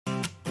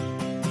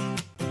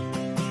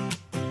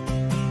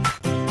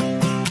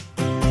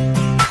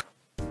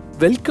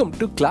Welcome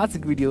to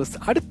classic videos.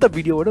 அடுத்த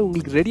வீடியோவோட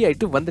உங்களுக்கு ரெடி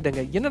ஆகிட்டு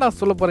வந்துட்டேங்க. என்னடா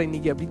சொல்ல போகிறேன்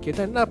இன்றைக்கி அப்படின்னு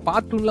கேட்டால், என்ன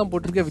பார்ட் 2லாம்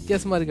போட்டிருக்க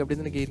வித்தியாசமாக இருக்குது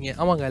அப்படின்னு கேட்குறீங்க.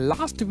 ஆமாங்க,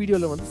 லாஸ்ட்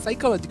வீடியோவில் வந்து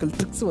சைக்காலஜிக்கல்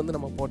ட்ரிக்ஸ் வந்து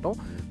நம்ம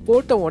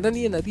போட்ட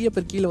உடனே நிறைய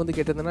பேர் கீழே வந்து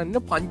கேட்டிருந்தேன்னா,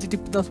 இன்னும் 5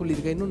 டிப் தான்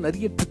சொல்லியிருக்கேன், இன்னும்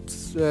நிறைய ட்ரிப்ஸ்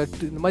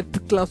இந்த மாதிரி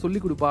ட்ரிக்லாம்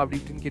சொல்லிக் கொடுப்பா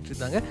அப்படின்னு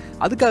கேட்டிருந்தாங்க.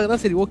 அதுக்காக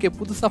தான் சரி ஓகே,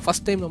 புதுசாக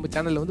ஃபஸ்ட் டைம் நம்ம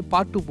சேனலில் வந்து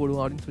பார்ட் 2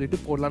 போடுவோம் அப்படின்னு சொல்லிட்டு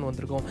போடலான்னு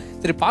வந்திருக்கோம்.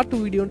 சரி, பார்ட்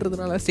 2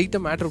 வீடியோன்றதுனால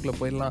ஸ்ட்ரெயிட்டாக மேட்டருக்குள்ளே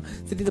போயிடலாம்.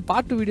 சரி, இந்த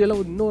பார்ட் 2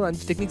 வீடியோவில் இன்னொரு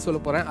 5 டெக்னிக்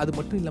சொல்ல போகிறேன். அது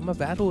மட்டும் இல்லாமல்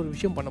வேற ஒரு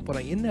விஷயம் பண்ண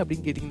போகிறேன். என்ன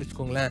அப்படின்னு கேட்டிங்கன்னு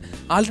வச்சுக்கோங்களேன்,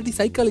 ஆல்ரெடி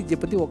சைக்காலஜியை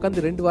பற்றி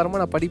உட்காந்து 2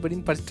 வாரமாக நான்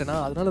படின்னு படிச்சிட்டேன்னா,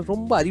 அதனால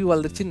ரொம்ப அறிவு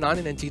வளர்ந்துச்சுன்னு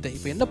நானே நினச்சிக்கிட்டேன்.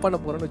 இப்போ என்ன பண்ண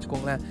போகிறேன்னு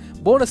வச்சுக்கோங்களேன்,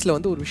 போனஸில்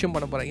வந்து ஒரு விஷயம்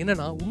பண்ண போகிறேன்.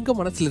 என்னன்னா, உங்கள்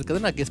மனசில்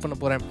இருக்கிறத நான் கெஸ் பண்ண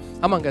போகிறேன்.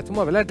 ஆமாங்க,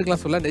 சும்மா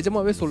விளையாட்டுக்கெலாம் சொல்ல,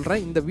 நிஜமாவே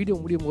சொல்கிறேன். இந்த வீடியோ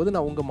முடியும் போது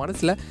நான் உங்கள்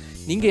மனசில்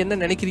நீங்கள் என்ன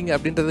நினைக்கிறீங்க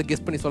அப்படின்றத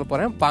கெஸ் பண்ணி சொல்ல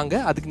போகிறேன்.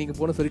 வாங்க, அதுக்கு நீங்கள்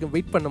போனஸ் வரைக்கும்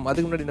வெயிட் பண்ணணும்.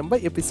 அதுக்கு முன்னாடி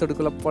நம்ம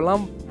எபிசோடுக்குள்ளே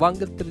போகலாம்,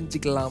 வாங்க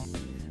தெரிஞ்சுக்கலாம்.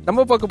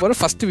 நம்ம பார்க்க போகிற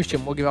ஃபஸ்ட்டு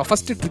விஷயம், ஓகேவா?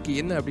 ஃபஸ்ட்டு ட்ரிக்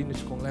என்ன அப்படின்னு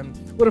வச்சுக்கோங்களேன்,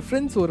 ஒரு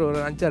ஃப்ரெண்ட்ஸ் ஒரு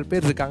 5-6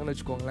 பேர் இருக்காங்கன்னு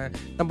வச்சுக்கோங்களேன்.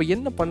 நம்ம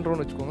என்ன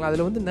பண்ணுறோன்னு வச்சுக்கோங்களேன்,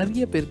 அதில் வந்து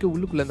நிறைய பேருக்கு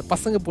உள்ளுக்குள்ளே அந்த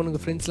பசங்க பொண்ணுங்க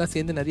ஃப்ரெண்ட்ஸ்லாம்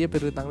சேர்ந்து நிறைய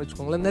பேர் இருக்காங்கன்னு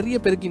வச்சுக்கோங்களேன். நிறைய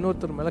பேருக்கு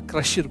இன்னொருத்தர் மேலே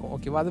க்ரஷ் இருக்கும்,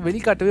 ஓகேவா? அதை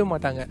வெளிக்காட்டவே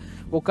மாட்டாங்க,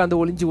 உட்காந்து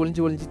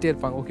ஒளிஞ்சிட்டே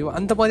இருப்பாங்க, ஓகேவா?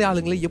 அந்த மாதிரி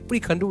ஆளுங்களை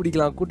எப்படி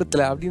கண்டுபிடிக்கலாம்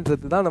கூட்டத்தில்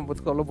அப்படின்றது தான் நம்ம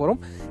சொல்ல போகிறோம்.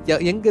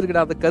 எங்கே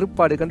இருக்கிற அந்த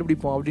கருப்பாடு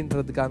கண்டுபிடிப்போம்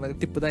அப்படின்றதுக்கான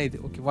டிப்பு தான் இது,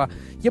 ஓகேவா?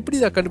 எப்படி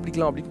இதை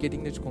கண்டுபிடிக்கலாம் அப்படின்னு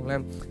கேட்டிங்கன்னு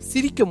வச்சுக்கோங்களேன்,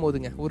 சிரிக்கும்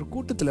போதுங்க, ஒரு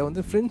கூட்டத்தில்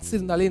வந்து ஃப்ரெண்ட்ஸ்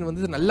இருந்தாலே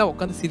வந்து நல்லா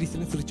உட்காந்து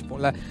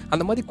சிரிச்சுப்போம்ல,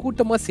 அந்த மாதிரி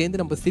கூட்டமாக சேர்ந்து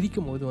நம்ம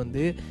சிரிக்கும் போது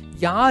வந்து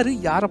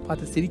யாரை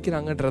பார்த்து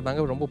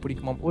சிரிக்கிறாங்கன்றதாங்க ரொம்ப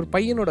பிடிக்குமா. ஒரு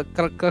பையனோட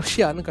க்ரஷ்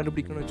யாருன்னு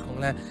கண்டுபிடிக்கணும்னு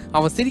வச்சுக்கோங்களேன்,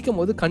 அவன் சிரிக்கும்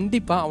போது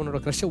கண்டிப்பாக அவனோட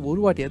க்ரஷை ஒரு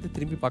வாட்டியாவது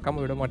திரும்பி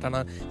பார்க்காம விட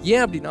மாட்டானா.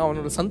 ஏன் அப்படின்னா,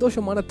 அவனோட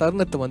சந்தோஷமான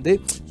தருணத்தை வந்து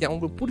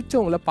அவங்களுக்கு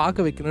பிடிச்சவங்கள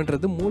பார்க்க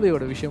வைக்கணுன்றது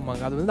மூளையோட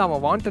விஷயமாங்க. அது வந்து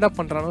அவன் வாண்டடாக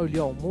பண்ணுறானோ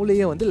இல்லையோ, அவன்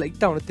மூளையே வந்து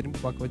லைட்டாக அவனை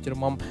திரும்பி பார்க்க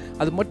வச்சிருமாம்.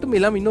 அது மட்டும்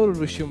இல்லாமல் இன்னொரு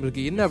விஷயம்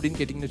இருக்குது. என்ன அப்படின்னு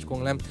கேட்டிங்கன்னு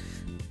வச்சுக்கோங்களேன்,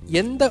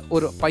 எந்த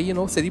ஒரு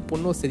பையனோ சரி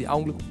பொண்ணோ சரி,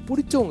 அவங்களுக்கு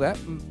பிடிச்சவங்க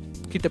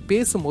கிட்ட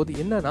பேசும்போது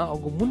என்னன்னா,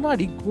 அவங்க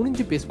முன்னாடி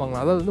குனிஞ்சு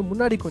பேசுவாங்களாம். அதாவது வந்து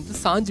முன்னாடி கொஞ்சம்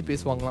சாஞ்சு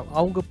பேசுவாங்களாம்,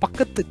 அவங்க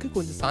பக்கத்துக்கு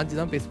கொஞ்சம் சாஞ்சு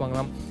தான்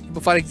பேசுவாங்களாம்.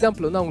 இப்போ ஃபார்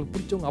எக்ஸாம்பிள் வந்து அவங்களுக்கு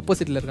பிடிச்சவங்க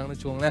ஆப்போசிட்டில் இருக்காங்கன்னு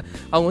வச்சுக்கோங்களேன்,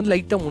 அவங்க வந்து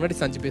லைட்டாக முன்னாடி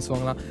சாஞ்சு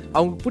பேசுவாங்களாம்.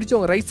 அவங்களுக்கு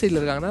பிடிச்சவங்க ரைட் சைடில்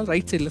இருக்காங்கன்னா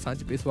ரைட் சைடில்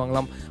சாஞ்சு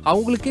பேசுவாங்களாம்.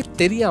 அவங்களுக்கே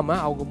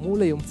தெரியாமல் அவங்க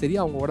மூளையும் சரி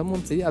அவங்க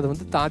உடம்பும் சரி அதை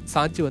வந்து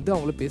சாஞ்சு வந்து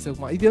அவங்கள பேச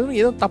வைக்குமா. இது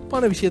ஏதோ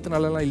தப்பான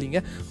விஷயத்தினாலலாம்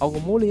இல்லைங்க,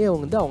 அவங்க மூளையே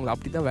வந்து அவங்கள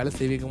அப்படி தான் வேலை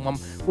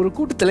செய்வாங்களாம். ஒரு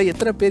கூட்டத்தில்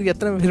எத்தனை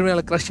பேர்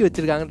மேலே க்ரஷ்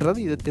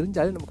வச்சிருக்காங்கன்றது இதை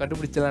தெரிஞ்சாலே நம்ம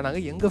கண்டுபிடிச்சலாம்.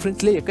 நாங்கள் எங்கள்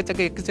ஃப்ரெண்ட்ஸ்லேயே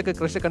எக்கச்சக்க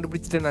க்ரஷை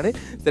கண்டுபிடிச்சிட்டேன் நான்.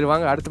 சரி,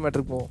 வாங்க அடுத்த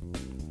மேட்டருக்கு போவோம்.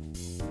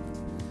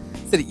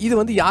 சரி, இது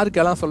வந்து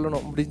யாருக்கெல்லாம்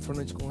சொல்லணும் அப்படின்னு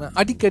சொன்னு வச்சுக்கோங்க,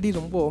 அடிக்கடி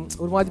ரொம்ப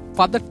ஒரு மாதிரி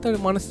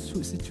பதட்டமான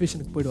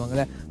சுச்சுவேஷனுக்கு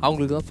போயிடுவாங்கல்ல,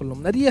 அவங்களுக்கு தான்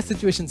சொல்லணும். நிறைய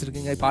சுச்சுவேஷன்ஸ்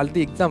இருக்குங்க. இப்போ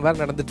ஆல்ரெடி எக்ஸாம்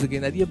வேறு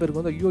நடந்துட்டுருக்கு. நிறைய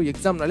பேருக்கு வந்து ஐயோ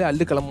எக்ஸாம்னாலே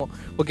அள்ளு கிளம்பும்,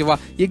 ஓகேவா?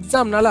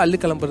 எக்ஸாம்னால அள்ளு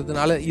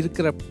கிளம்புறதுனால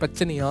இருக்கிற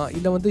பிரச்சனையா,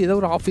 இல்லை வந்து ஏதோ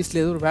ஒரு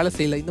ஆஃபீஸில் ஏதோ ஒரு வேலை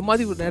செய்யலை, இந்த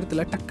மாதிரி ஒரு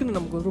நேரத்தில் டக்குன்னு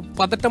நமக்கு ஒரு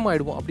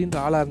பதட்டமாகிடுவோம் அப்படின்ற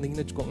ஆளாக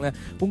இருந்தீங்கன்னு வச்சுக்கோங்களேன்,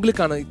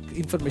 உங்களுக்கான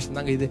இன்ஃபர்மேஷன்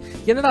தாங்க இது.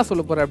 என்னடா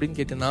சொல்ல போகிறேன் அப்படின்னு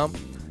கேட்டேன்னா,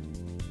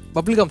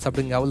 பபிள்காம்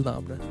சாப்பிடுங்க, அவள் தான்.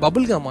 அப்படி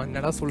பபிள்காமா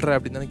என்னடா சொல்கிறேன்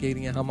அப்படின்னு தானே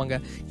கேட்குறீங்க. ஆமாங்க,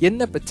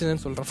 என்ன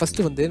பிரச்சனைன்னு சொல்கிறேன்.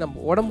 ஃபஸ்ட்டு வந்து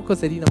நம்ம உடம்புக்கும்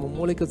சரி நம்ம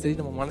மூளைக்கும் சரி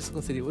நம்ம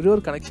மனசுக்கும் சரி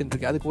ஒரு கனெக்ஷன்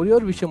இருக்குது. அதுக்கு ஒரே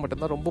ஒரு விஷயம்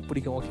மட்டும்தான் ரொம்ப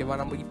பிடிக்கும், ஓகேவா?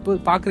 நம்ம இப்போ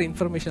பார்க்குற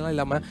இன்ஃபர்மேஷன்லாம்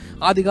இல்லாமல்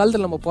ஆதி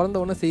காலத்தில் நம்ம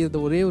பிறந்தவொடனே செய்கிறது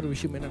ஒரே ஒரு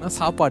விஷயம் என்னென்னா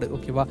சாப்பாடு,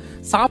 ஓகேவா?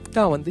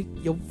 சாப்பிட்டா வந்து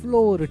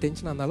எவ்வளோ ஒரு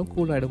டென்ஷனாக இருந்தாலும்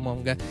கூல் ஆகிடுமா.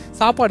 அவங்க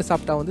சாப்பாடு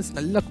சாப்பிட்டா வந்து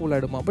நல்லா கூல்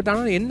ஆகிடுமா. பட்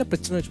ஆனால் என்ன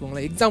பிரச்சனை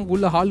வச்சுக்கோங்களேன்,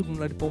 எக்ஸாம்குள்ளே ஹாலுக்கு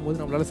முன்னாடி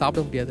போகும்போது நம்மளால்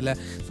சாப்பிட முடியாதுல்ல.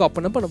 ஸோ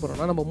அப்போ என்ன பண்ண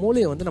போகிறோம்னா, நம்ம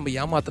மூளையை வந்து நம்ம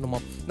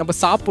ஏமாற்றணுமா. நம்ம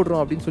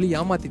சாப்பிட்றோம் அப்படின்னு சொல்லி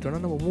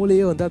ஏமாற்றிட்டோம்னா நம்ம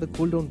மூளையே வந்து அதை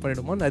கூல் டவுன்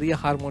பண்ணிடுமா. நிறைய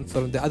ஹார்மோன்ஸ்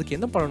வந்து அதுக்கு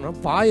என்ன பண்ணணும்னா,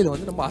 வாயில்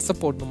வந்து நம்ம அசை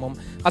போடணுமாம்.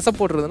 அசை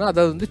போடுறதுனா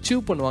அதை வந்து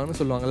சீவ் பண்ணுவாங்கன்னு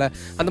சொல்லுவாங்கள்ல,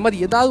 அந்த மாதிரி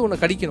ஏதாவது ஒன்று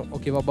கடிக்கணும்,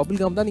 ஓகேவா?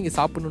 பபிள்காம் தான் நீங்கள்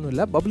சாப்பிடணும்னு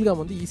இல்லை, பபிள்காம்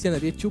வந்து ஈஸியாக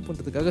நிறைய சீவ்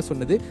பண்ணுறதுக்காக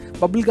சொன்னது.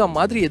 பபிள்காம்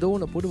மாதிரி ஏதோ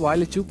ஒன்று போட்டு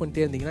வாயில் சீவ்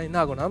பண்ணிட்டே இருந்தீங்கன்னா என்ன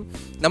ஆகும்னா,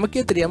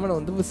 நமக்கே தெரியாமல் நம்ம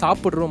வந்து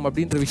சாப்பிட்றோம்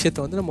அப்படின்ற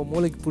விஷயத்தை வந்து நம்ம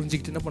மூளைக்கு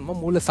புரிஞ்சுக்கிட்டு என்ன பண்ணுவோம்,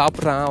 மூளை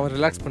சாப்பிட்றான் அவன்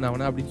ரிலாக்ஸ் பண்ண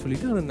அவனை அப்படின்னு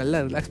சொல்லிட்டு அவனை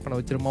நல்லா ரிலாக்ஸ்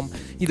பண்ண வச்சிருமாம்.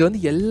 இது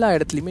வந்து எல்லா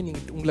இடத்துலையுமே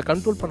நீங்கள் உங்களை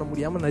கண்ட்ரோல் பண்ண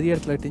முடியாமல் நிறைய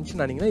இடத்துல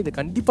டென்ஷன் ஆனீங்கன்னா இதை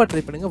கண்டிப்பாக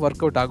ட்ரை பண்ணுங்கள்,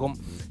 ஒர்க் அவுட் ஆகும்.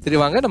 சரி,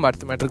 வாங்க நம்ம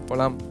அடுத்த மேட்டருக்கு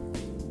போகலாம்.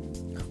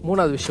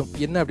 3வது விஷயம்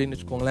என்ன அப்படின்னு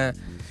வச்சுக்கோங்களேன்,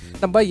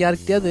 நம்ம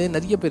யார்கிட்டயாவது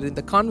நிறைய பேர்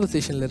இந்த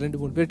கான்வர்சேஷனில்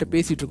 2-3 பேர்கிட்ட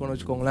பேசிகிட்டு இருக்கோம்னு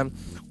வச்சுக்கோங்களேன்,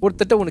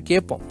 ஒருத்தட்ட ஒன்று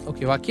கேட்போம்,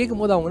 ஓகேவா? கேட்கும்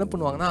போது அவங்க என்ன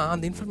பண்ணுவாங்கன்னா,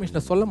 அந்த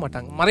இன்ஃபர்மேஷனை சொல்ல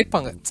மாட்டாங்க,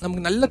 மறைப்பாங்க.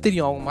 நமக்கு நல்லா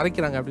தெரியும் அவங்க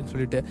மறைக்கிறாங்க அப்படின்னு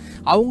சொல்லிட்டு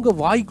அவங்க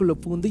வாய்க்குள்ளே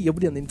பூந்து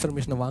எப்படி அந்த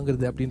இன்ஃபர்மேஷனை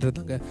வாங்குறது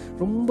அப்படின்றதாங்க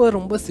ரொம்ப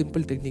ரொம்ப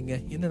சிம்பிள் டெக்னிங்க.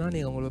 என்னன்னா,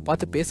 நீங்கள் அவங்கள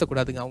பார்த்து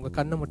பேசக்கூடாதுங்க, அவங்க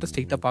கண்ணை மட்டும்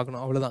ஸ்ட்ரைட்டாக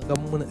பார்க்கணும், அவ்வளோதான்,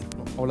 கம்முன்னு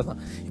இருக்கணும், அவ்வளோதான்.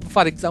 இப்போ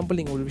ஃபார் எக்ஸாம்பிள்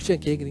நீங்கள் ஒரு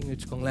விஷயம் கேட்குறீங்கன்னு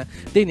வச்சுக்கோங்களேன்,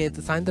 டேய்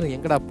நேற்று சாயந்தரம்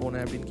எங்கடா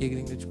போனேன் அப்படின்னு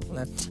கேட்குறீங்கன்னு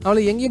வச்சுக்கோங்களேன்,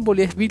 அவளை எங்கேயும்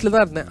போலியே வீட்டில்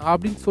தான் இருந்தேன்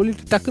அப்படின்னு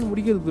சொல்லிட்டு டக்குன்னு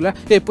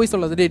முடிக்கிறதுக்குள்ள போய்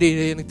சொல்லாது, டே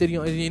எனக்கு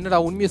தெரியும், என்னடா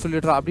உண்மையை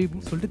சொல்லிடுறா அப்படி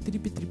இப்படின்னு சொல்லிட்டு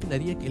திருப்பி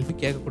நிறைய கேள்வி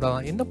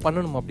கேட்கக்கூடாதான். என்ன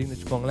பண்ணணும் அப்படின்னு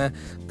வச்சுக்கோங்களேன்,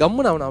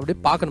 கம்முன்னு அவனை அப்படியே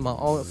பார்க்கணுமா.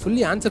 அவன்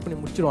சொல்லி ஆன்சர் பண்ணி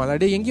முடிச்சிடுவான்,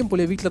 டே எங்கேயும்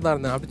போலியே வீட்டில் தான்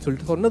இருந்தேன் அப்படின்னு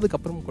சொல்லிட்டு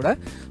சொன்னதுக்கப்புறம் கூட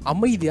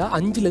அமைதியாக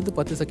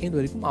 5-10 செகண்ட்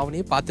வரைக்கும்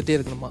அவனையே பார்த்துட்டே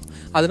இருக்கணுமா.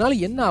 அதனால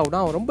என்ன ஆகுனா,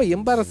 அவன் ரொம்ப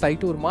எம்பாரஸ்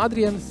ஆகிட்டு ஒரு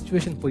மாதிரியான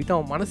சுச்சுவேஷன் போயிட்டு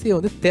அவன் மனசே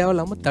வந்து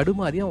தேவையில்லாமல்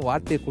தடுமாறி அவன்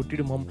வார்த்தையை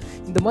கொட்டிடுமாம்.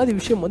 இந்த மாதிரி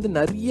விஷயம் வந்து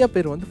நிறைய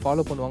பேர் வந்து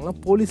ஃபாலோ பண்ணுவாங்களாம்.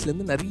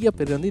 போலீஸ்லேருந்து நிறைய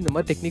பேர் வந்து இந்த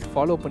மாதிரி டெக்னிக்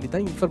ஃபாலோ பண்ணி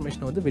தான்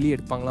இன்ஃபர்மேஷனை வந்து வெளியே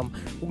எடுப்பாங்களாம்.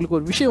 உங்களுக்கு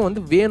ஒரு விஷயம்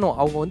வந்து வேணும்,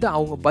 அவங்க வந்து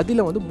அவங்க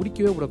பதிலை வந்து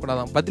முடிக்கவே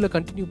விடக்கூடாதான், பதிலை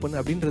கண்டினியூ பண்ணு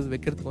அப்படின்றது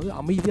வைக்கிறதுக்கு வந்து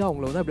அமைதியாக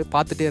அவங்கள வந்து அப்படியே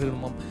பார்த்துட்டே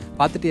இருக்கணுமாம்.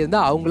 பார்த்துட்டே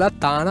இருந்தால் அவங்களா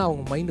தானாக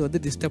அவங்க மைண்ட்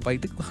வந்து டிஸ்டர்ப்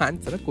ஆகிட்டு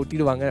ஆன்சரை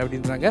கொட்டிடுவாங்க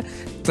அப்படின்றாங்க.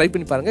 ட்ரை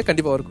பண்ணி பாருங்கள்,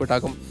 கண்டிப்பாக ஒர்க் அவுட்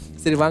ஆகும்.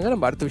 சரி வாங்க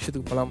நம்ம அடுத்த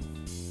விஷயத்துக்கு போகலாம்.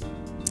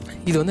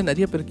 இது வந்து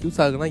நிறைய பேருக்கு யூஸ்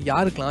ஆகுதுன்னா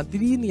யாருக்கெல்லாம்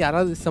திடீர்னு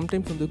யாராவது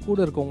சம்டைம்ஸ் வந்து கூட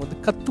இருக்கவங்க வந்து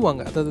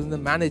கத்துவாங்க. அதாவது இந்த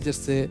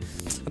மேனேஜர்ஸு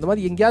அந்த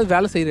மாதிரி எங்கேயாவது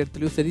வேலை செய்கிற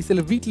இடத்துலையும் சரி,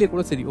 சில வீட்லேயே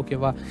கூட சரி,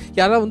 ஓகேவா,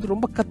 யாராவது வந்து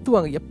ரொம்ப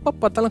கத்துவாங்க, எப்போ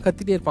பார்த்தாலும்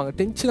கத்திட்டே இருப்பாங்க,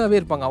 டென்ஷனாகவே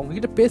இருப்பாங்க.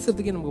 அவங்ககிட்ட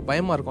பேசுறதுக்கே நமக்கு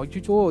பயமாக இருக்கும்.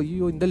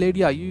 ஐயோ இந்த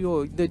லேடியா, ஐயோ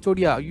இந்த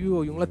ஹெச்ஓடியா, ஐயோ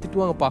இவங்களாம்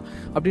திட்டுவாங்கப்பா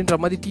அப்படின்ற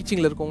மாதிரி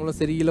டீச்சிங்கில் இருக்கவங்களும்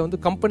சரி, இல்லை வந்து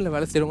கம்பெனியில்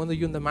வேலை செய்கிறவங்க வந்து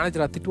ஐயோ இந்த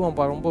மேனேஜராக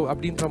திட்டுவாங்கப்பா ரொம்ப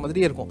அப்படின்ற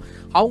மாதிரியே இருக்கும்.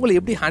 அவங்கள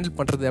எப்படி ஹேண்டில்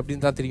பண்ணுறது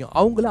அப்படின்னு தான் தெரியும்.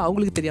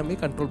 அவங்களுக்கு தெரியாமே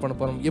கண்ட்ரோல் பண்ண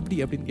போகிறோம். எப்படி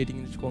அப்படின்னு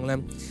கேட்டிங்கன்னு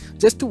வச்சுக்கோங்களேன்,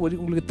 ஜஸ்ட்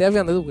உங்களுக்கு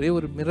தேவையானது ஒரே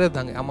ஒரு மிரர்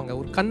தாங்க. ஆமாங்க,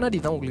 ஒரு கண்ணாடி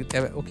தான் உங்களுக்கு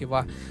தேவை. ஓகேவா,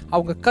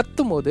 அவங்க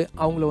கத்தும் போது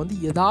அவங்கள வந்து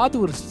ஏதாவது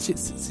ஒரு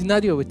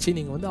சினாரியோ வச்சு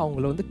நீங்கள் வந்து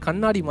அவங்கள வந்து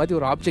கண்ணாடி மாதிரி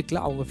ஒரு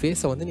ஆப்ஜெக்டில் அவங்க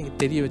ஃபேஸை வந்து நீங்கள்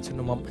தெரிய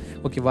வச்சிடணுமாம்.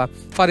 ஓகேவா,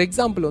 ஃபார்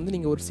எக்ஸாம்பிள் வந்து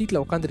நீங்கள் ஒரு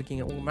சீட்டில்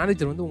உட்காந்துருக்கீங்க, உங்கள்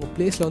மேனேஜர் வந்து உங்கள்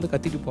பிளேஸில் வந்து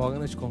கத்திட்டு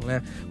போவாங்கன்னு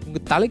வச்சுக்கோங்களேன்.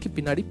 உங்கள் தலைக்கு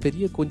பின்னாடி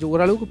கொஞ்சம்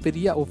ஓரளவுக்கு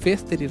பெரிய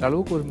ஃபேஸ் தெரிகிற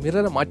அளவுக்கு ஒரு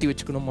மிரரை மாட்டி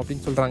வச்சுக்கணும்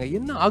அப்படின்னு சொல்கிறாங்க.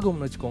 என்ன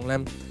ஆகும்னு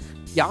வச்சுக்கோங்களேன்,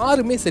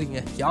 யாருமே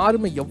சரிங்க,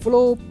 யாருமே எவ்வளோ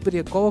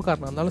பெரிய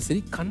கோவக்காரனாக இருந்தாலும்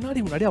சரி, கண்ணாடி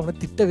முன்னாடி அவனை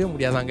திட்டவே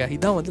முடியாதாங்க.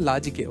 இதான் வந்து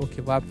லாஜிக்கே.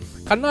 ஓகேவா,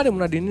 கண்ணாடி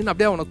முன்னாடி நின்று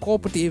அப்படியே அவனை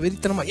கோவப்பட்டு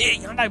வெறித்தனமா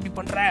ஏன்டா இப்படி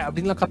பண்ணுற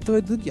அப்படின்லாம்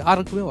கத்துவதுக்கு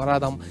யாருக்குமே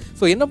வராதாம்.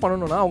 ஸோ என்ன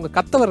பண்ணணும்னா, அவங்க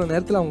கத்த வர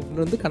நேரத்தில்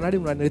அவங்க வந்து கண்ணாடி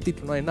முன்னாடி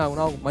நிறுத்திட்டோம்னா என்ன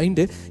ஆகுனா, அவங்க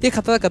மைண்டு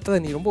கத்தாத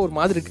நீ ரொம்ப ஒரு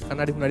மாதிரி இருக்குது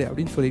கண்ணாடி முன்னாடி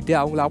அப்படின்னு சொல்லிட்டு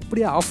அவங்கள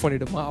அப்படியே ஆஃப்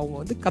பண்ணிவிடுமா. அவங்க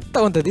வந்து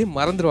கத்த வந்ததே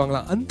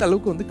மறந்துடுவாங்களாம். அந்த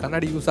அளவுக்கு வந்து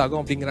கண்ணாடி யூஸ்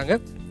ஆகும் அப்படிங்கிறாங்க.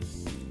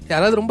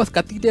 யாராவது ரொம்ப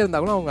கத்திக்கிட்டே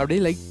இருந்தாலும் அவங்க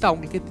அப்படியே லைட்டாக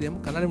அவங்களுக்கே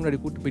தெரியாமல் கண்ணாடி முன்னாடி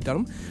கூட்டு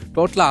போயிட்டாலும்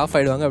டோட்டலாக ஆஃப்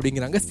ஆகிடுவாங்க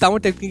அப்படிங்கிறாங்க. செம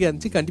டெக்னிக்காக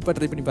இருந்துச்சு, கண்டிப்பாக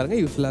ட்ரை பண்ணி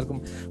பாருங்கள், யூஸ்ஃபுல்லாக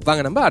இருக்கும்.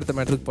 வாங்க நம்ம அடுத்த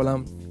மேட்டருக்கு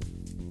போகலாம்.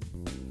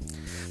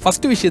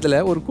 ஃபஸ்ட்டு விஷயத்தில்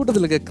ஒரு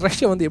கூட்டத்தில் இருக்க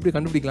க்ரஷ்ஷை வந்து எப்படி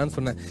கண்டுபிடிக்கலான்னு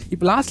சொன்னேன்.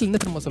 இப்போ லாஸ்ட்டில் என்ன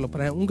திரும்ப சொல்ல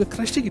போகிறேன், உங்கள்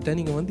க்ரஷ்ஷுக்கிட்ட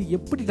நீங்கள் வந்து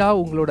எப்படிடா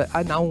உங்களோட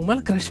நான் உங்க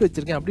மேலே க்ரஷ்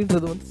வச்சுருக்கேன்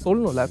அப்படின்றது வந்து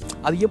சொல்லணும்ல,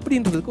 அது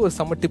எப்படின்றதுக்கு ஒரு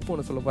செம்ம டிப்பு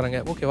ஒன்று சொல்ல போகிறாங்க.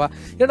 ஓகேவா,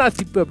 ஏன்னா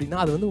டிப்பு அப்படின்னா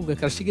அது வந்து உங்கள்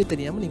க்ரஷ்ஷுக்கே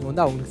தெரியாமல் நீங்கள்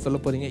வந்து அவங்களுக்கு சொல்ல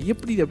போகிறீங்க.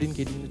 எப்படி அப்படின்னு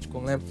கேட்டிங்கன்னு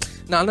வச்சுக்கோங்களேன்,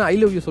 நான் ஐ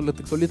லவ் யூ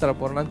சொல்லி தர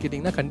போகிறேன்னு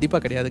கேட்டிங்கன்னா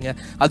கண்டிப்பாக கிடையாதுங்க.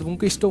 அது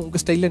உங்கள் இஷ்டம்,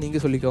 உங்கள் ஸ்டைலில்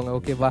நீங்கள் சொல்லிக்கோங்க.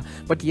 ஓகேவா,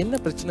 பட்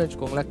என்ன பிரச்சனை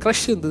வச்சுக்கோங்களேன்,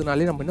 க்ரஷ்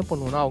இருந்ததுனாலே நம்ம என்ன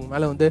பண்ணுவோம்னா அவங்க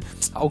மேலே வந்து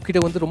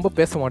அவங்ககிட்ட வந்து ரொம்ப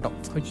பேச மாட்டோம்.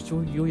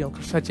 ஐயோ என்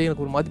க்ரஷ் ஆச்சே,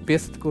 எனக்கு ஒரு மாதிரி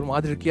பேசுறதுக்கு ஒரு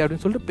மாதிரி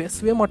அப்படின்னு சொல்லிட்டு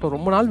பேசவே மாட்டோம்.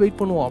 ரொம்ப நாள் வெயிட்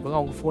பண்ணுவோம். அப்போ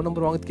அவங்க ஃபோன்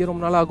நம்பர் வாங்கிறதுக்கே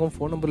ரொம்ப நாள் ஆகும்,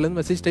 ஃபோன் நம்பர்லேருந்து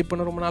மெசேஜ் டைப்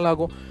பண்ண ரொம்ப நாள்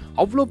ஆகும்.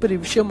 அவ்வளோ பெரிய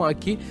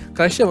விஷயமாக்கி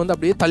க்ரஷ்ஷை வந்து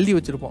அப்படியே தள்ளி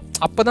வச்சுருப்போம்.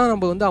 அப்போ தான்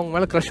நம்ம வந்து அவங்க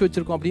மேலே க்ரஷ்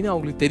வச்சுருக்கோம் அப்படின்னு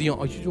அவங்களுக்கு தெரியும்.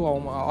 ஐயோ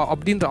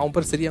அப்படின்ற அவன்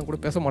பேர் சரியாக கூட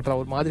பேச மாட்டான்,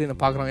 ஒரு மாதிரி என்ன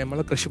பார்க்குறான், என்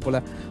மேலே க்ரஷ்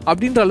போல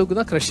அப்படின்ற அளவுக்கு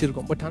தான் க்ரஷ்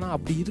இருக்கும். பட் ஆனால்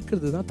அப்படி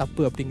இருக்கிறது தான்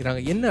தப்பு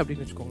அப்படிங்கிறாங்க. என்ன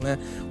அப்படின்னு வச்சுக்கோங்களேன்,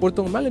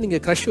 ஒருத்தவங்க மேலே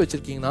நீங்கள் க்ரஷ்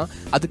வச்சுருக்கீங்கன்னா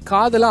அது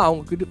காதலாக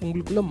அவங்ககிட்ட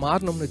உங்களுக்குள்ளே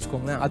மாறணும்னு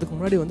வச்சுக்கோங்களேன். அதுக்கு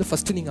முன்னாடி வந்து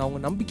ஃபஸ்ட்டு நீங்கள்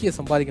அவங்க நம்பிக்கையை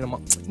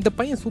சம்பாதிக்கணுமா. இந்த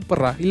பையன்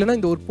சூப்பர்ரா, இல்லைனா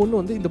இந்த ஒரு பொண்ணு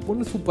வந்து இந்த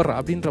பொண்ணு சூப்பர்ரா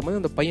அப்படின்ற மாதிரி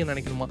அந்த பையன்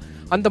நினைக்கணுமா.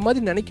 அந்த மாதிரி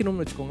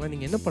நினைக்கணும்னு வச்சுக்கோங்களேன்,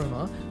 நீங்கள் என்ன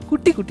பண்ணணும்னா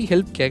குட்டி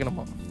ஹெல்ப்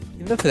கேட்கணுமா.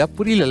 என்ன சார்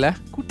புரியல,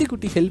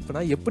 குட்டி ஹெல்ப்னா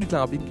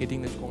எப்படிலாம் அப்படின்னு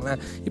கேட்டிங்கன்னு வச்சுக்கோங்களேன்.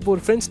 இப்போ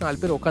ஒரு ஃப்ரெண்ட்ஸ் 4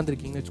 பேர்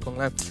உட்காந்துருக்கீங்கன்னு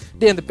வச்சுக்கோங்களேன்,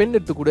 அந்த பெண்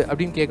எடுத்து கொடு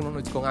அப்படின்னு கேட்கணும்னு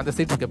வச்சுக்கோங்க. அந்த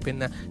சைட் இருக்க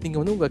பெண்ணை நீங்கள்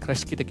வந்து உங்கள்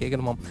க்ரஷ் கிட்ட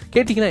கேட்கணுமா.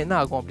 கேட்டிங்கன்னா என்ன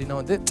ஆகும் அப்படின்னா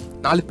வந்து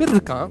 4 பேர்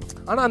இருக்கான்,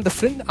 ஆனால் அந்த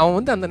ஃப்ரெண்ட் அவன்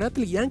வந்து அந்த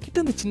நேரத்தில்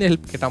என்கிட்ட அந்த சின்ன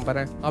ஹெல்ப் கேட்டான்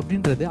பாரு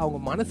அப்படின்றது அவங்க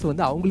மனசு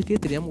வந்து அவங்களுக்கே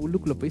தெரியாமல்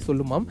உள்ளுக்குள்ளே போய்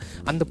சொல்லுமாம்.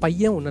 அந்த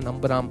பையன் உன்னை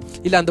நம்புறான்,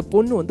 இல்லை அந்த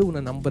பொண்ணு வந்து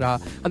உன்னை நம்புறா,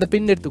 அந்த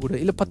பெண் எடுத்து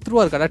கொடு, இல்லை 10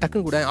 ரூபா இருக்காடா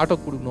டக்குன்னு கூட ஆட்டோ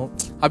கொடுக்கணும்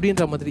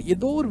அப்படின்ற மாதிரி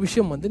ஏதோ ஒரு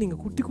விஷயம் வந்து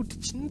நீங்கள்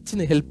குட்டி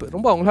சின்ன ஹெல்ப்,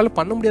 ரொம்ப அவங்களால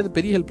பண்ண முடியாத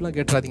பெரிய ஹெல்ப்லாம்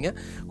கேட்டுறாதீங்க.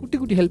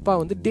 குட்டி ஹெல்ப்பாக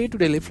வந்து டே டு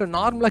டே லைஃப்பில்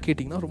நார்மலாக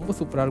கேட்டிங்கன்னா ரொம்ப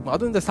சூப்பராக இருக்கும்.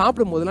 அதுவும் இந்த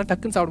சாப்பிடும் போதெல்லாம்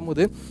டக்குன்னு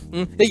சாப்பிடும்போது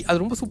அது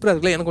ரொம்ப சூப்பராக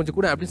இருக்குல்ல எனக்கு கொஞ்சம்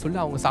கூட அப்படின்னு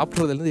சொல்லி அவங்க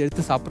சாப்பிட்றதுலேருந்து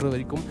எடுத்து சாப்பிட்ற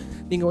வரைக்கும்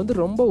நீங்கள்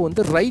வந்து ரொம்ப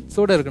வந்து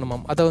ரைட்ஸோடு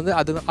இருக்கணுமாம். அதை வந்து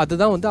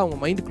அதுதான் வந்து அவங்க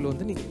மைண்டுக்குள்ளே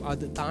வந்து நீங்கள்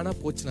அது தானாக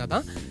போச்சுன்னா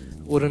தான்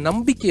ஒரு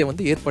நம்பிக்கையை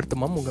வந்து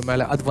ஏற்படுத்துமாம் உங்கள்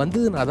மேலே. அது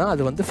வந்ததுனா தான்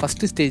அது வந்து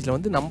ஃபஸ்ட்டு ஸ்டேஜில்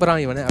வந்து நம்புறான்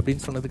இவனை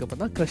அப்படின்னு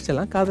சொன்னதுக்கப்புறம் தான் க்ரஷ்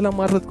எல்லாம் காதலாக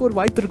மாறுறதுக்கு ஒரு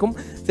வாய்ப்பு இருக்கும்.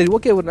 சரி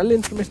ஓகே, ஒரு நல்ல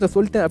இன்ஃபர்மேஷனை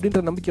சொல்லிட்டேன்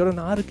அப்படின்ற நம்பிக்கையோட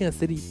நான் இருக்கேன்.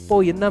 சரி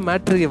இப்போது என்ன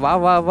மேட்ரு, வா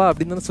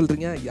அப்படின்னு தானே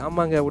சொல்கிறீங்க.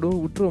 ஆமாங்க,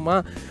 விட்டுருவோமா,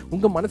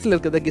 உங்கள் மனசில்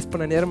இருக்கிறத கெஸ்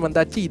பண்ண நேரம்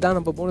வந்தாச்சு. இதான்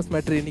நம்ம போனஸ்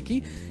மேட்ரு இன்னைக்கு.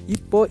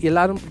 இப்போது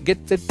எல்லாரும்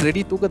கெட் செட்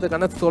ரெடி,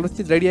 தூக்கத்துக்கான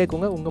தொலைச்சி ரெடி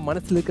ஆகிக்கோங்க. உங்கள்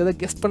மனசில் இருக்கிறத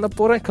கெஸ் பண்ண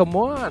போகிறேன்.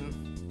 கமான்,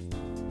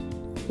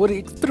 ஒரு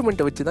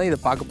எக்ஸ்பெரிமெண்ட்டை வச்சு தான் இதை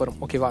பார்க்க போகிறோம்.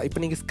 ஓகேவா, இப்போ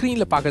நீங்கள்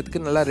ஸ்க்ரீனில் பார்க்கறதுக்கு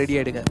நல்லா ரெடி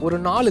ஆகிடுங்க. ஒரு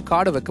 4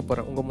 கார்டை வைக்க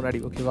போகிறேன் உங்கள் முன்னாடி.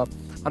 ஓகேவா,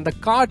 அந்த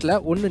கார்டில்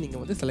ஒன்று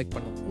நீங்கள் வந்து செலக்ட்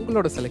பண்ணணும்.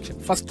 உங்களோட செலெக்ஷன்.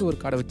 ஃபஸ்ட்டு ஒரு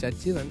கார்டை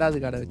வச்சாச்சு,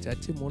 2வது கார்டை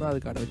வச்சாச்சு,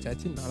 3வது கார்டை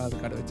வச்சாச்சு,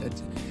 4வது கார்டை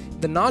வச்சாச்சு.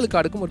 இந்த 4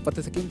 கார்டுக்கும் ஒரு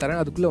 10 செகண்ட்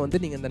தரேன். அதுக்குள்ளே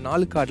வந்து நீங்கள் இந்த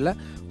 4 கார்டில்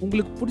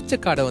உங்களுக்கு பிடிச்ச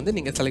கார்டை வந்து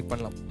நீங்கள் செலக்ட்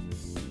பண்ணலாம்.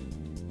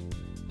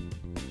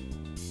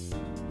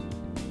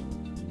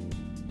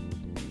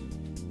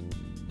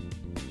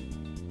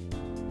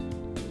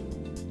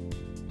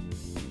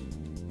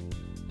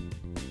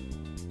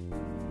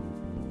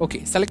 ஓகே,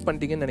 செலக்ட்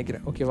பண்ணிட்டீங்கன்னு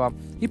நினைக்கிறேன். ஓகேவா,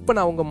 இப்போ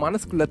நான் உங்கள்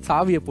மனசுக்குள்ளே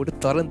சாவியை போட்டு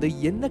திறந்து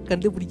என்ன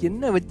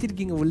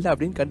வச்சிருக்கீங்க உள்ள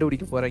அப்படின்னு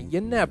கண்டுபிடிக்க போகிறேன்.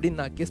 என்ன அப்படின்னு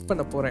நான் கெஸ்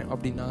பண்ண போகிறேன்.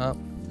 அப்படின்னா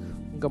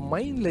உங்கள்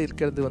மைண்டில்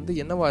இருக்கிறது வந்து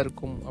என்னவா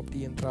இருக்கும் அப்படி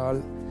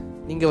என்றால்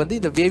நீங்கள் வந்து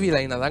இந்த வேவி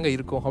லைனாக தாங்க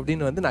இருக்கும்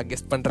அப்படின்னு வந்து நான்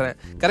கெஸ் பண்ணுறேன்.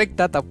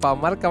 கரெக்டாக தப்பா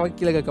மறக்காம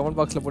கீழே கமெண்ட்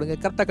பாக்ஸில் போடுங்க.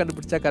 கரெக்டாக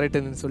கண்டுபிடிச்சா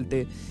கரெக்டுன்னு சொல்லிட்டு.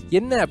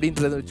 என்ன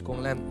அப்படின்றத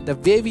வச்சுக்கோங்களேன், இந்த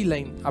வேவி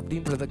லைன்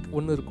அப்படின்றது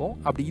ஒன்று இருக்கும்.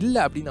 அப்படி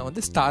இல்லை அப்படின்னா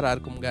வந்து ஸ்டாராக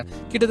இருக்குங்க.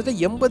 கிட்டத்தட்ட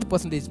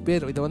 80%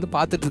 பேர் இதை வந்து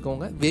பார்த்துட்டு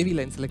இருக்கவங்க வேவி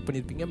லைன் செலக்ட்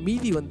பண்ணியிருப்பீங்க.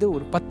 மீதி வந்து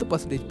ஒரு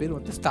 10% பேர்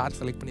வந்து ஸ்டார்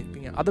செலக்ட்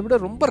பண்ணியிருப்பீங்க. அதை விட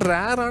ரொம்ப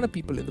ரேரான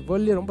பீப்புள், இந்த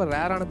வேர்ல்ட்லேயே ரொம்ப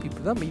ரேரான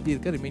பீப்புள் தான் மீதி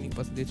இருக்க ரிமைனிங்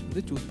பர்சன்டேஜ்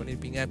வந்து சூஸ்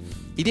பண்ணியிருப்பீங்க.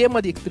 இதே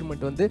மாதிரி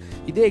எக்ஸ்பெரிமெண்ட் வந்து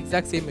இதே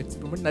எக்ஸாக்ட் சேம்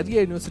எக்ஸ்பெரிமெண்ட் நிறைய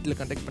யூனிவர்சிட்டியில்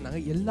கண்டக்ட் பண்ணாங்க.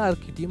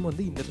 எல்லாருக்கிட்டையும்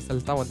வந்து இந்த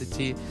ரிசல்ட் தான்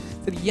வந்துச்சு.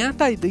 சரி,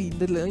 ஏன்டா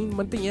இந்த லைன்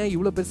மட்டும் ஏன்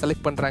இவ்வளோ பேர்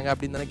செலக்ட் பண்ணுறாங்க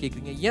அப்படின்னு தானே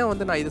கேட்குறீங்க. ஏன்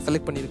வந்து நான் இதை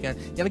செலக்ட் பண்ணியிருக்கேன்,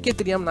 எனக்கே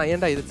தெரியாமல் நான்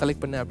ஏன்டா இதை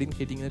செலக்ட் பண்ணேன் அப்படின்னு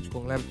கேட்டிங்கன்னு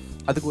வச்சுக்கோங்களேன்.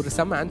 அதுக்கு ஒரு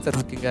செம்ம ஆன்சர்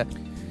இருக்குங்க.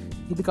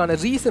 இதுக்கான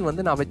ரீசன்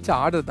வந்து நான் வச்ச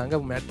ஆர்டர் தாங்க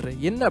மேட்ரு.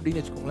 என்ன அப்படின்னு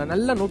வச்சுக்கோங்களேன்,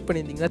 நல்லா நோட்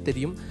பண்ணியிருந்தீங்கன்னா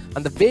தெரியும்.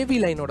 அந்த வேவி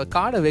லைனோட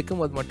கார்டை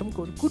வைக்கும்போது மட்டும்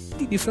ஒரு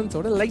குட்டி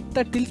டிஃப்ரென்ஸோட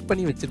லைட்டாக டில்ட்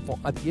பண்ணி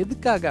வச்சுருப்போம். அது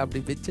எதுக்காக அப்படி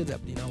வச்சது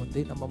அப்படின்னா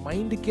வந்து நம்ம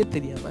மைண்டுக்கே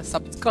தெரியாமல்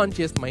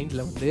சப்கான்ஷியஸ்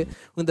மைண்டில் வந்து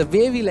இந்த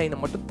வேவி லைனை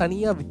மட்டும்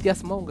தனியாக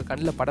வித்தியாசமாக உங்கள்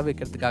கண்ணில் பட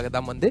வைக்கிறதுக்காக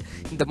தான் வந்து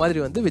இந்த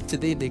மாதிரி வந்து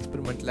வச்சது இந்த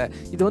எக்ஸ்பெரிமெண்ட்டில்.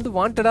 இது வந்து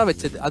வாண்டடாக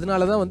வச்சது.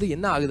 அதனால தான் வந்து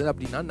என்ன ஆகுது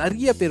அப்படின்னா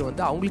நிறைய பேர்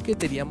வந்து அவங்களுக்கே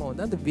தெரியாமல்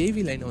வந்து அந்த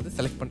வேவி லைனை வந்து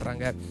செலக்ட்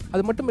பண்ணுறாங்க.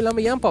 அது மட்டும்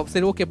இல்லாமல் ஏன்ப்பா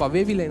சரி ஓகேப்பா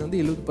வேவி லைன்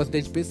வந்து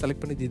 70% பேர் செலக்ட்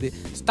பண்ணது, இது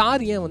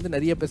ஸ்டார் ஏன் வந்து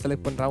நிறைய பேர்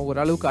செலக்ட் பண்ணுறாங்க,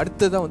 ஓரளவுக்கு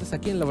அடுத்ததான் வந்து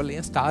செகண்ட் லெவலில்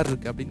ஏன் ஸ்டார்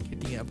இருக்குது அப்படின்னு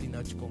கேட்டிங்க அப்படின்னு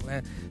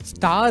வச்சுக்கோங்களேன்.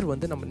 ஸ்டார்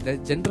வந்து நம்ம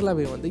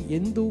ஜென்ரலாகவே வந்து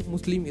இந்து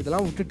முஸ்லீம்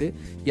இதெல்லாம் விட்டுட்டு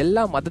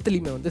எல்லா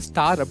மதத்துலேயுமே வந்து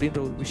ஸ்டார்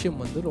அப்படின்ற ஒரு விஷயம்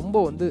வந்து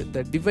ரொம்ப வந்து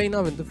இந்த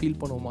டிவைனாக வந்து ஃபீல்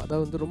பண்ணுவோம்.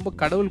 அதாவது வந்து ரொம்ப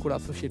கடவுள் கூட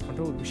அசோசியேட்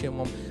பண்ணுற ஒரு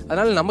விஷயமும்.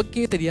 அதனால்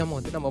நமக்கே தெரியாமல்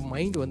வந்து நம்ம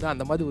மைண்ட் வந்து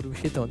அந்த மாதிரி ஒரு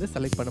விஷயத்தை வந்து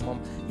செலக்ட்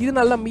பண்ணுவோம். இது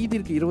நல்லா மீதி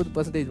இருக்க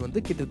 20%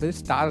 வந்து கிட்டத்தட்ட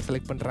ஸ்டாரை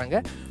செலக்ட் பண்ணுறாங்க.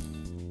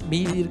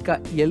 மீதி இருக்க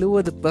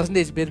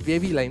 70% பேர்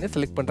வேவி லைனை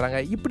செலக்ட் பண்ணுறாங்க.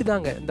 இப்படி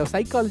தாங்க இந்த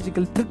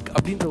சைக்காலஜிக்கல் ட்ரிக்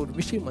அப்படின்ற ஒரு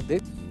விஷயம் வந்து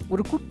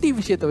ஒரு குட்டி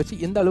விஷயத்தை வச்சு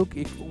எந்த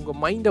அளவுக்கு உங்கள்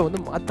மைண்டை வந்து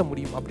மாற்ற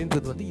முடியும்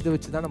அப்படின்றது வந்து இதை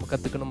வச்சு தான் நம்ம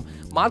கற்றுக்கணும்.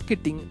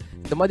 மார்க்கெட்டிங்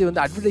இந்த மாதிரி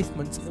வந்து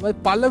அட்வர்டைஸ்மெண்ட்ஸ் இந்த மாதிரி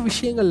பல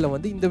விஷயங்களில்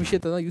வந்து இந்த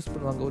விஷயத்தை தான் யூஸ்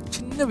பண்ணுவாங்க. ஒரு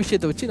சின்ன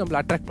விஷயத்தை வச்சு நம்மளை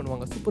அட்ராக்ட்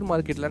பண்ணுவாங்க. சூப்பர்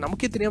மார்க்கெட்டில்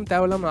நமக்கே தெரியாமல்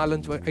தேவையில்லாமல்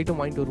 4-5 ஐட்டம்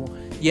வாங்கிட்டு வருவோம்.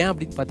 ஏன்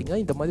அப்படின்னு பார்த்தீங்கன்னா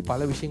இந்த மாதிரி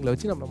பல விஷயங்களை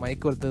வச்சு நம்ம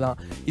மயக்கிறது தான்.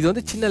 இது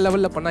வந்து சின்ன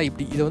லெவலில் பண்ணால்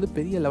இப்படி, இதை வந்து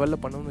பெரிய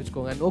லெவலில் பண்ணணும்னு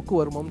வச்சுக்கோங்க. நோக்கு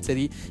வருமும்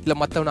சரி, இல்லை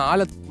மற்றவனை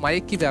ஆளை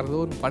மயக்கி வேறு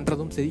ஏதோ ஒன்று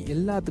பண்ணுறதும் சரி,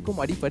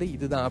 எல்லாத்துக்கும் அடிப்படை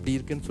இதுதான் அப்படி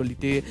இருக்குன்னு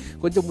சொல்லிட்டு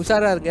கொஞ்சம்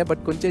உஷாராக இருங்க.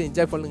 பட் கொஞ்சம்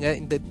என்ஜாய் பண்ணுங்கள்.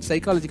 இந்த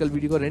சைக்காலஜிக்கல்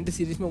வீடியோ 2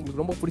 சீரிஸுமே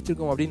உங்களுக்கு ரொம்ப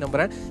பிடிச்சிருக்கும் அப்படின்னு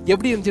நம்புறேன்.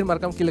 எப்படி இருந்துச்சுன்னு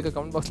மறக்காம கீழே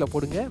கமெண்ட் பாக்ஸில்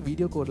போடுங்க.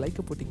 வீடியோக்கு ஒரு லைக்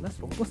போட்டிங்கன்னா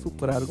ரொம்ப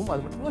சூப்பராக இருக்கும்.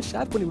 அது மட்டும்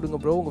ஷேர் பண்ணி விடுங்க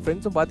ப்ரோ. உங்கள்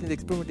ஃப்ரெண்ட்ஸும் பார்த்து இந்த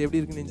எக்ஸ்பெரிமெண்ட் எப்படி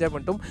இருக்குன்னு என்ஜாய்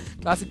பண்ணிட்டோம்.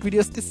 கிளாசிக்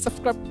வீடியோஸ்க்கு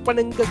சப்ஸ்கிரைப்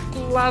பண்ணுங்க.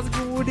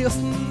 Classic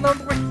videos